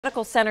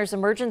Medical Center's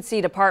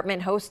emergency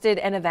department hosted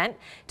an event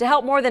to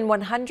help more than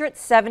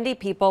 170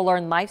 people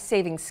learn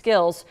life-saving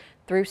skills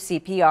through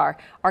CPR.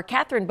 Our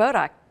Catherine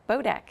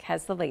Bodak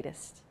has the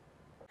latest.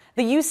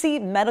 The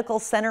UC Medical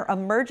Center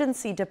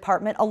Emergency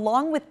Department,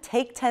 along with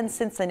Take-10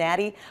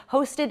 Cincinnati,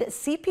 hosted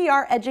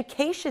CPR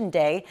Education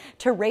Day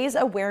to raise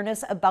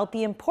awareness about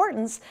the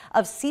importance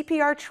of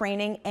CPR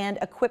training and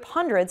equip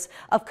hundreds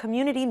of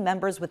community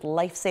members with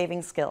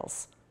life-saving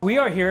skills. We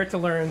are here to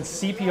learn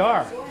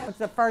CPR. It's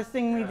the first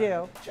thing we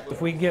do.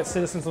 If we get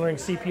citizens learning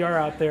CPR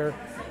out there,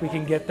 we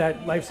can get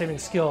that life-saving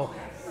skill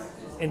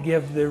and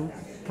give the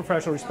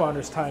professional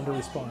responders time to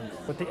respond.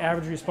 With the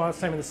average response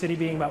time in the city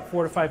being about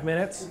 4 to 5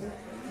 minutes,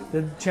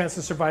 the chance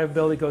of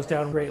survivability goes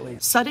down greatly.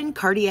 Sudden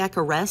cardiac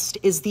arrest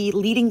is the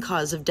leading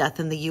cause of death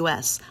in the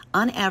U.S.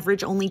 On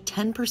average, only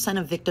 10%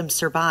 of victims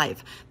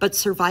survive, but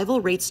survival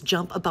rates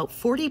jump about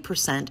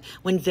 40%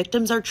 when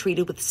victims are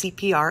treated with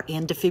CPR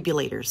and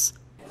defibrillators.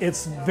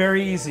 It's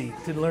very easy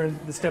to learn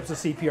the steps of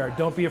CPR.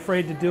 Don't be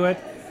afraid to do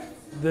it.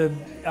 The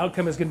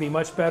outcome is going to be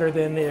much better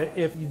than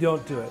if you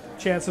don't do it.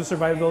 Chance of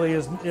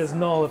survivability is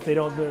null if they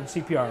don't learn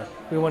CPR.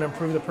 We want to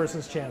improve the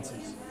person's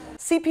chances.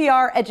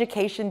 CPR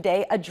Education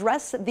Day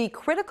addressed the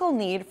critical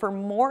need for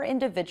more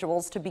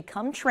individuals to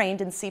become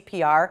trained in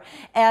CPR,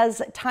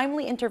 as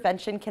timely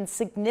intervention can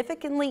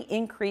significantly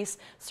increase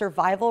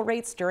survival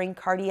rates during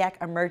cardiac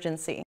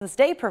emergency. This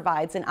day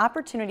provides an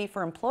opportunity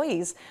for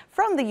employees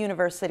from the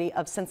University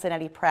of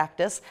Cincinnati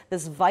practice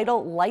this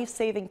vital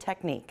life-saving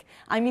technique.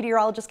 I'm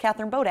meteorologist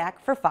Catherine Bodak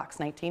for Fox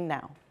 19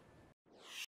 Now.